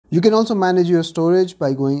You can also manage your storage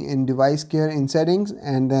by going in device care in settings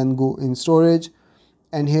and then go in storage,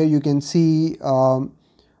 and here you can see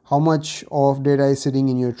how much of data is sitting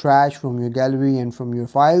in your trash from your gallery and from your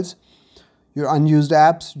files, your unused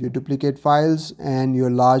apps, your duplicate files, and your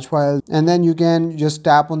large files, and then you can just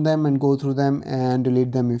tap on them and go through them and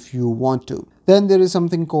delete them if you want to. Then there is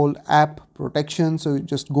something called app protection. So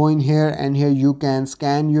just go in here, and here you can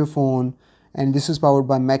scan your phone, and this is powered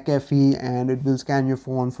by McAfee, and it will scan your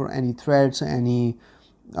phone for any threats, any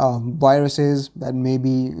viruses that may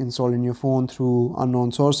be installed in your phone through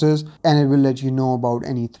unknown sources, and it will let you know about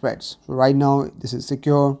any threats. So right now this is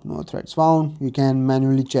secure, no threats found. You can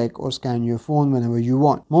manually check or scan your phone whenever you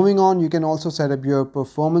want. Moving on, you can also set up your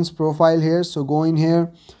performance profile here. So go in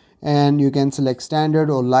here and you can select standard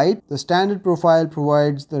or light. The standard profile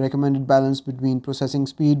provides the recommended balance between processing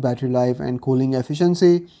speed, battery life, and cooling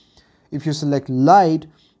efficiency. If you select light,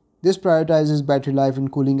 this prioritizes battery life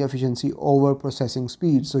and cooling efficiency over processing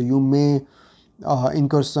speed. So you may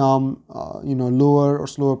incur some lower or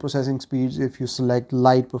slower processing speeds if you select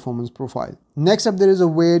light performance profile. Next up, there is a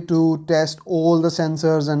way to test all the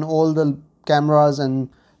sensors and all the cameras and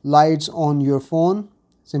lights on your phone.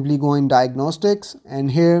 Simply go in diagnostics,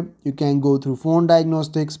 and here you can go through phone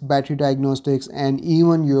diagnostics, battery diagnostics, and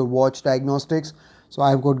even your watch diagnostics. So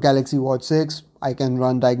I've got Galaxy Watch 6. I can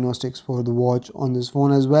run diagnostics for the watch on this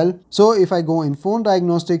phone as well. So if I go in phone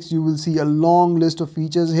diagnostics, you will see a long list of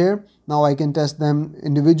features here. Now I can test them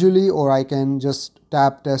individually, or I can just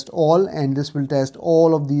tap test all, and this will test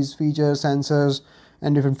all of these features, sensors,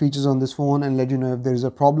 and different features on this phone and let you know if there is a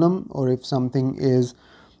problem or if something is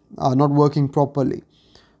not working properly.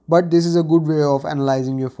 But this is a good way of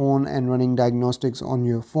analyzing your phone and running diagnostics on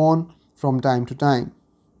your phone from time to time.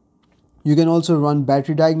 You can also run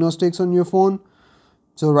battery diagnostics on your phone.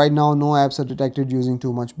 So right now no apps are detected using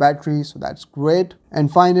too much battery, so that's great.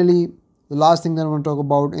 And finally, the last thing that I want to talk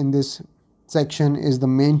about in this section is the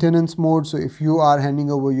maintenance mode. So if you are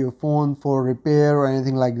handing over your phone for repair or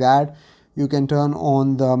anything like that, you can turn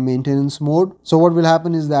on the maintenance mode. So what will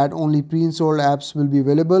happen is that only pre-installed apps will be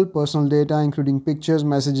available. Personal data including pictures,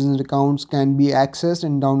 messages, and accounts can be accessed,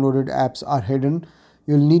 and downloaded apps are hidden.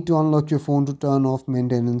 You'll need to unlock your phone to turn off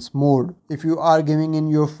maintenance mode. If you are giving in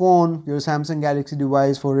your phone, your Samsung Galaxy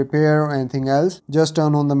device, for repair or anything else, just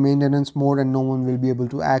turn on the maintenance mode and no one will be able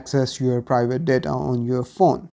to access your private data on your phone.